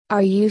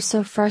Are you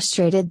so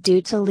frustrated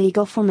due to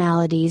legal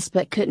formalities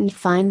but couldn't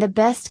find the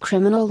best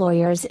criminal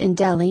lawyers in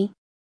Delhi?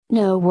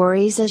 No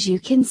worries, as you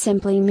can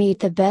simply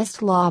meet the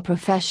best law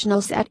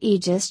professionals at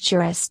Aegis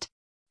Jurist.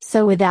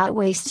 So without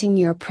wasting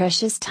your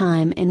precious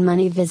time and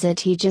money,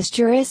 visit Aegis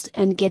Jurist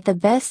and get the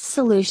best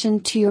solution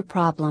to your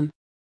problem.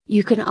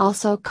 You can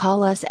also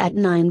call us at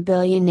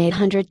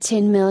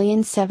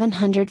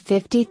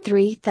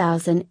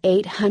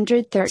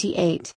 9,810,753,838.